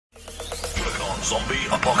Zombie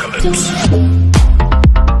apocalypse.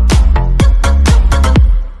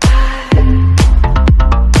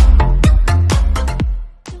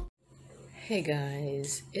 Hey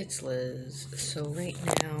guys, it's Liz. So right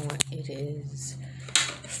now it is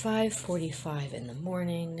 5:45 in the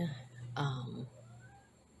morning.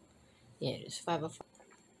 It is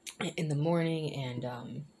 5:05 in the morning, and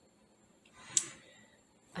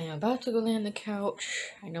I am about to go lay on the couch.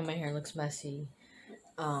 I know my hair looks messy.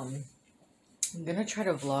 I'm gonna try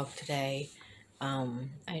to vlog today.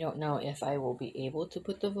 I don't know if I will be able to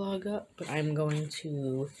put the vlog up, but I'm going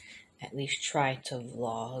to at least try to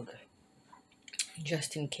vlog,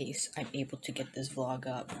 just in case I'm able to get this vlog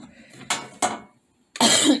up.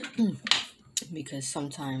 Because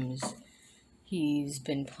sometimes he's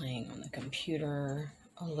been playing on the computer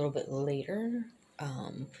a little bit later.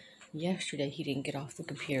 Yesterday he didn't get off the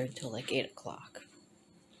computer until like 8 o'clock,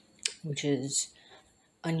 which is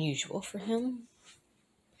unusual for him.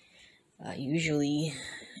 Usually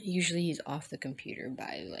he's off the computer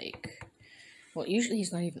by usually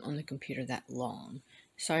he's not even on the computer that long.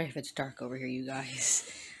 Sorry if it's dark over here, you guys.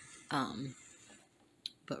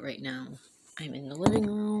 But right now I'm in the living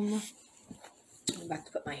room. I'm about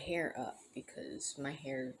to put my hair up because my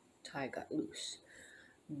hair tie got loose.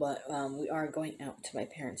 But we are going out to my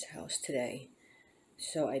parents' house today,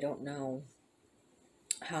 so I don't know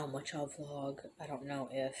how much I'll vlog. I don't know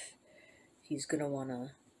if he's gonna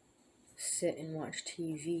wanna sit and watch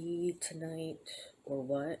TV tonight or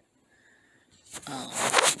what.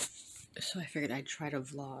 So I figured I'd try to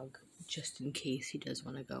vlog just in case he does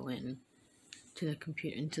want to go in to the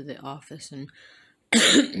computer, into the office, and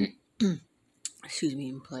excuse me,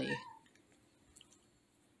 and play.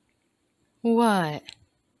 What?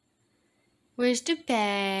 Where's the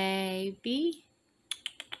baby?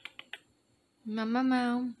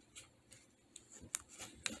 Mama.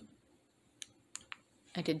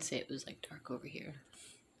 I did say it was like dark over here.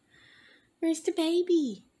 Where's the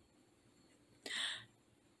baby?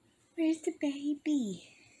 Where's the baby?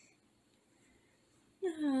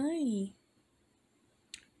 Hi.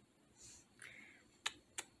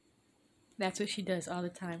 That's what she does all the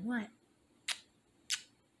time. What?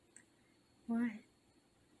 What?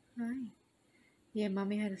 Hi. Yeah,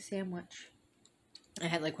 Mommy had a sandwich. I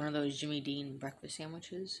had like one of those Jimmy Dean breakfast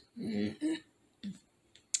sandwiches. I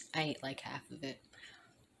ate like half of it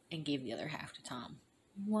and gave the other half to Tom.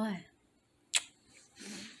 What?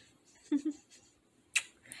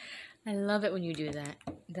 I love it when you do that.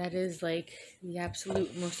 That is like the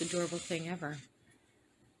absolute most adorable thing ever.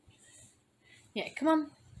 Yeah, come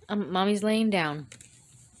on. Mommy's laying down.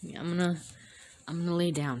 Yeah, I'm gonna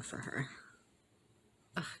lay down for her.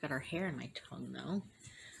 Ugh, I got her hair in my tongue though.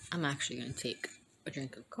 I'm actually gonna take a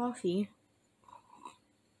drink of coffee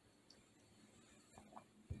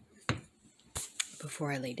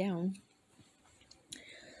before I lay down.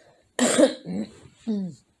 And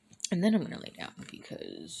then I'm gonna lay down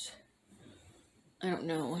because I don't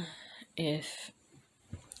know if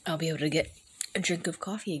I'll be able to get a drink of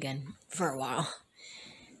coffee again for a while.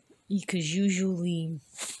 Because usually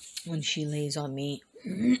when she lays on me,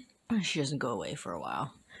 she doesn't go away for a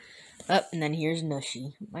while. Oh, and then here's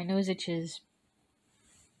Nushy. My nose itches.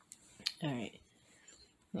 Alright.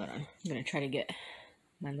 Hold on. I'm gonna try to get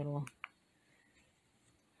my little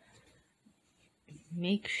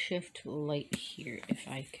makeshift light here if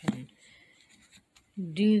I can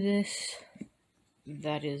do this.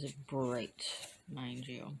 That is bright, mind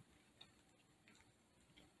you.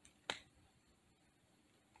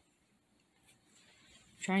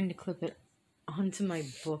 Trying to clip it onto my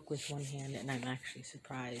book with one hand, and I'm actually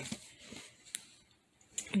surprised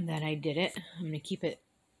that I did it. I'm gonna keep it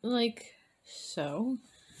like so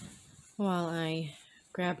while I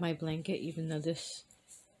grab my blanket, even though this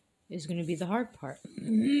is gonna be the hard part.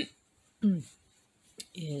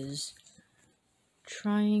 Is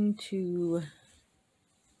trying to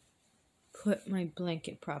put my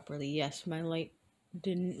blanket properly. Yes, my light it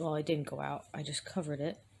didn't go out. I just covered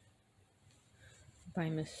it by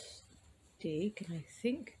mistake, and I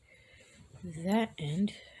think that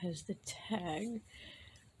end has the tag.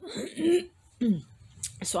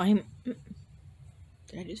 So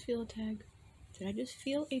did I just feel a tag? Did I just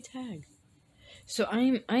feel a tag? So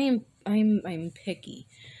I'm picky.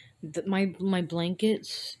 My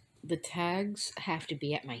blankets, the tags have to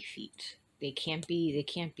be at my feet. They can't be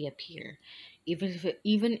up here.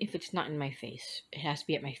 Even if it's not in my face, it has to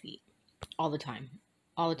be at my feet all the time,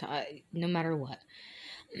 no matter what.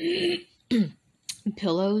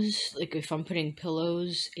 Pillows, like if I'm putting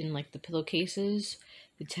pillows in like the pillowcases,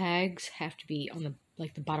 the tags have to be on the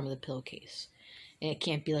bottom of the pillowcase. and it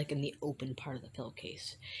can't be like in the open part of the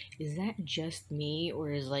pillowcase. Is that just me,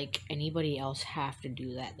 or is like anybody else have to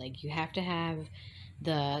do that? Like you have to have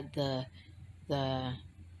the the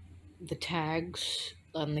the tags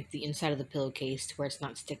on like the inside of the pillowcase to where it's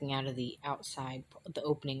not sticking out of the outside, the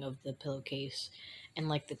opening of the pillowcase, and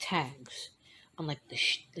like the tags on like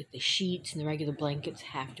the sheets and the regular blankets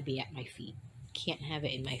have to be at my feet. Can't have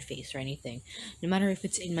it in my face or anything. No matter if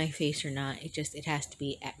it's in my face or not, it has to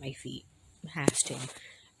be at my feet. It has to.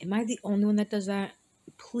 Am I the only one that does that?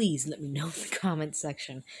 Please let me know in the comment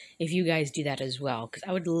section if you guys do that as well, because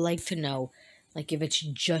I would like to know, like, if it's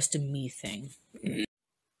just a me thing.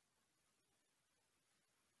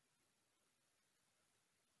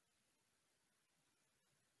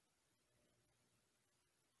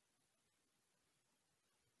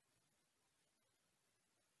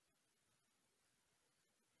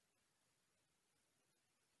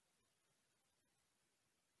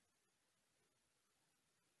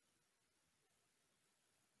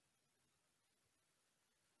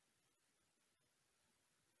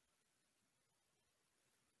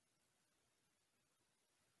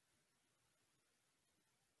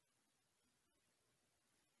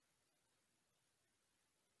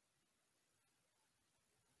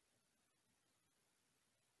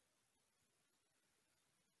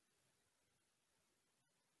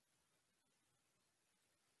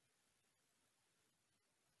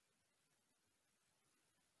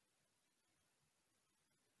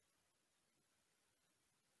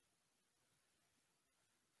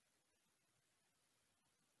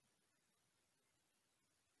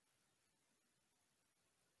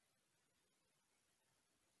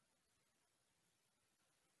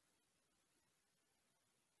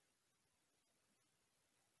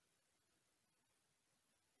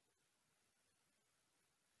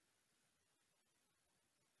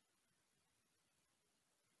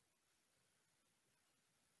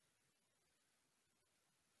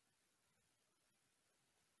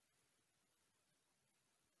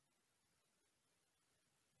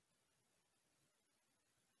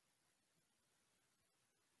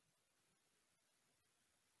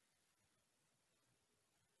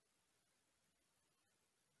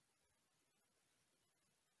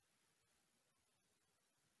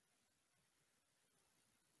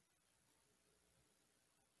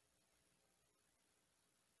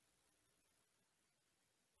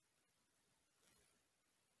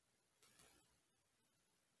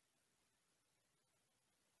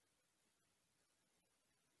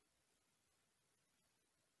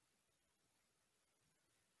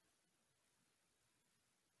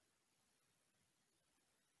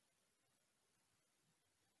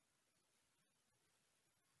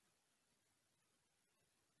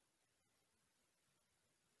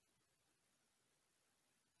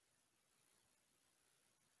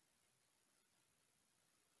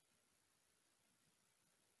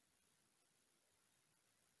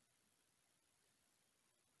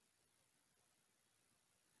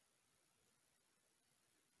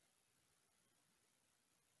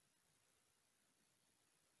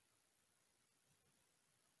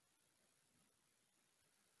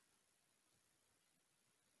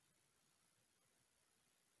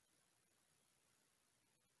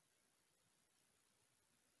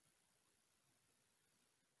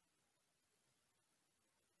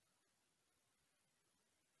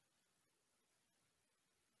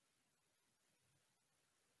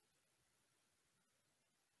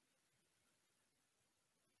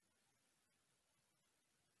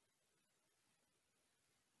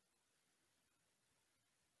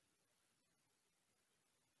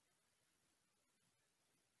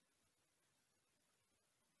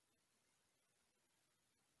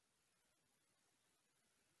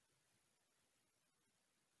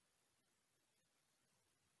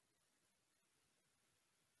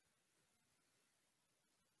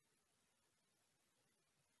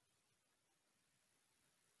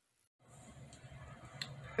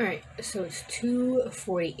 Alright, so it's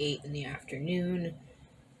 2:48 in the afternoon.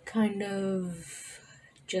 Kind of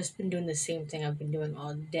just been doing the same thing I've been doing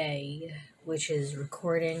all day, which is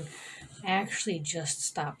recording. I actually just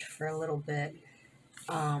stopped for a little bit.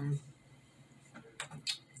 Yeah,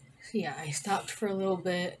 I stopped for a little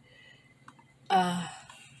bit.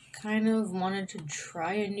 Kind of wanted to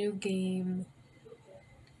try a new game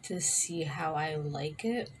to see how I like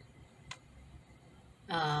it.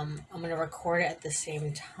 I'm gonna record it at the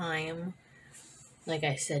same time, like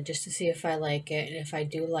I said, just to see if I like it, and if I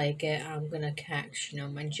do like it, I'm gonna catch,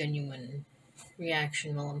 my genuine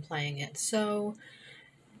reaction while I'm playing it. So,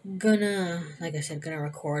 like I said, gonna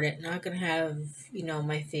record it, not gonna have,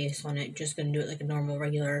 my face on it, just gonna do it like a normal,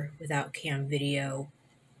 regular, without cam video.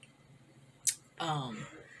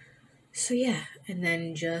 So yeah, and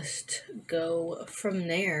then just go from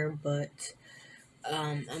there, but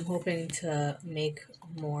I'm hoping to make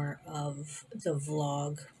more of the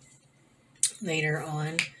vlog later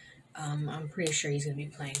on. I'm pretty sure he's going to be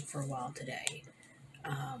playing for a while today,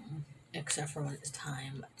 except for when it's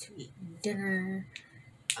time to eat dinner,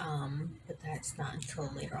 but that's not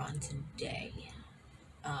until later on today,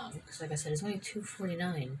 because like I said, it's only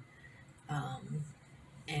 2:49,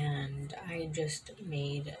 and I just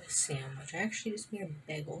made a sandwich. I actually just made a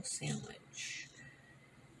bagel sandwich,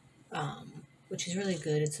 which is really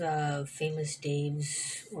good. It's a Famous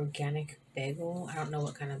Dave's organic bagel. I don't know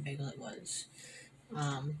what kind of bagel it was.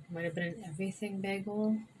 Might have been an everything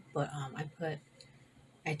bagel, but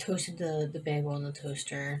I toasted the bagel in the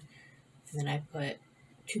toaster, and then I put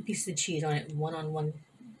 2 pieces of cheese on it, one on one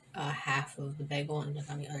half of the bagel, and then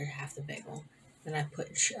on the other half of the bagel. Then I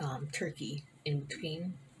put turkey in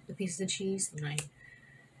between the pieces of cheese, and I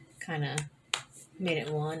kind of made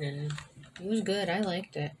it one, and it was good. I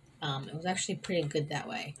liked it. It was actually pretty good that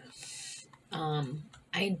way.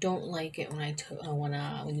 I don't like it when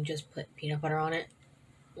when you just put peanut butter on it,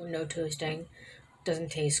 no toasting.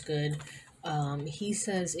 Doesn't taste good. He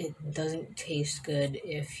says it doesn't taste good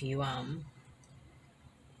if you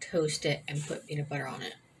toast it and put peanut butter on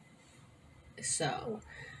it. So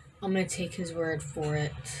I'm gonna take his word for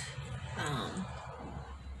it.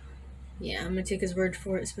 Yeah, I'm gonna take his word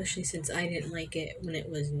for it, especially since I didn't like it when it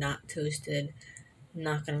was not toasted. I'm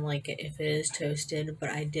not gonna like it if it is toasted, but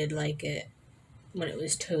I did like it when it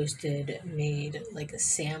was toasted, made like a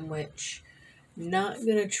sandwich. Not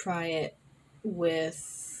gonna try it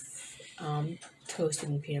with toasted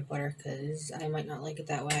and peanut butter because I might not like it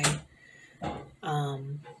that way.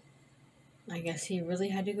 I guess he really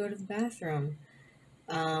had to go to the bathroom.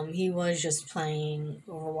 He was just playing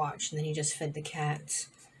Overwatch and then he just fed the cats.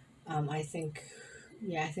 I think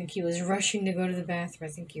he was rushing to go to the bathroom.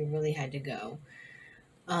 I think he really had to go.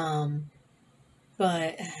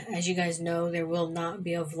 But as you guys know, there will not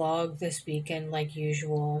be a vlog this weekend like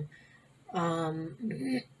usual.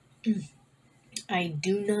 I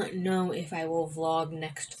do not know if I will vlog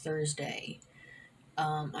next Thursday.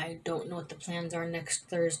 I don't know what the plans are next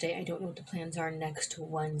Thursday. I don't know what the plans are next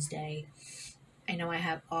Wednesday. I know I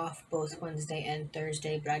have off both Wednesday and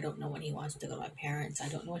Thursday, but I don't know when he wants to go to my parents. I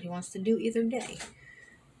don't know what he wants to do either day.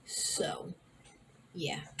 So,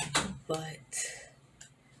 yeah. But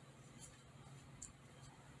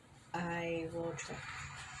I will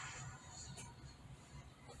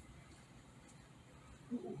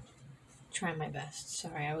try my best.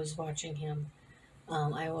 Sorry, I was watching him.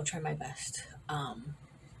 I will try my best.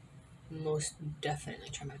 Most definitely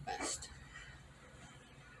try my best.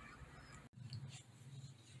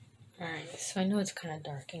 Alright, so I know it's kind of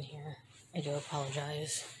dark in here. I do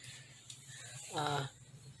apologize.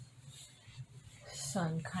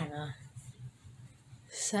 Sun kind of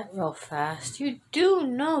set real fast. You do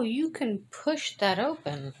know you can push that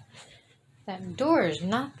open. That door is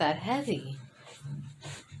not that heavy.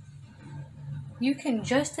 You can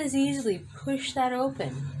just as easily push that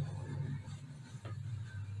open.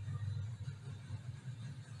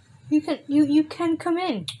 You can come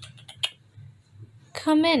in.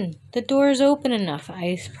 Come in. The door is open enough.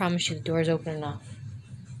 I promise you the door is open enough.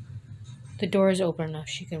 The door is open enough.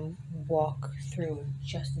 She can walk through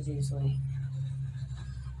just as easily.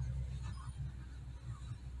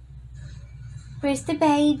 Where's the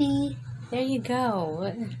baby? There you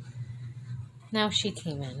go. Now she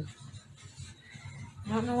came in.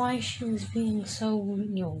 I don't know why she was being so,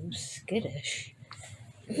 skittish.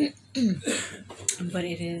 But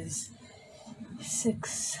it is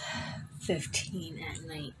 6:15 at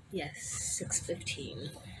night. Yes,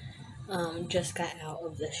 6:15. Just got out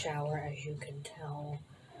of the shower, as you can tell.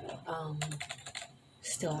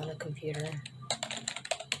 Still on the computer.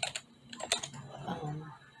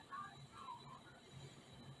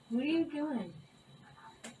 What are you doing?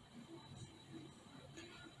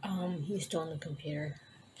 He's still on the computer,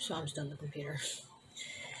 so I'm still on the computer.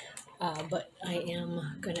 But I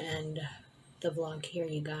am gonna end the vlog here,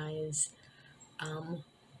 you guys.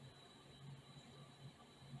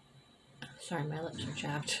 Sorry, my lips are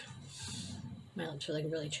chapped. My lips are like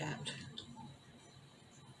really chapped.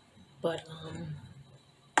 But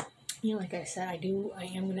like I said, I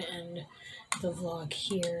am gonna end the vlog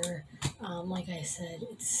here. Like I said,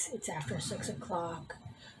 it's after 6 o'clock.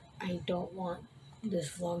 I don't want this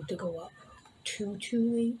vlog to go up too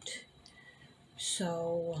late.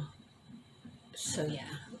 So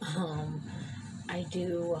yeah. I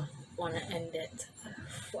do want to end it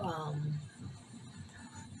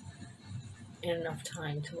in enough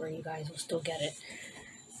time to where you guys will still get it.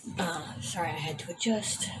 Sorry, I had to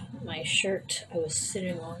adjust my shirt. I was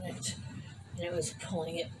sitting on it and I was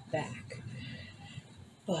pulling it back.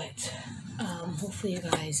 But hopefully, you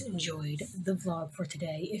guys enjoyed the vlog for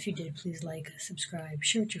today. If you did, please like, subscribe,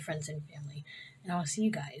 share with your friends and family. And I'll see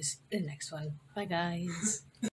you guys in the next one. Bye, guys.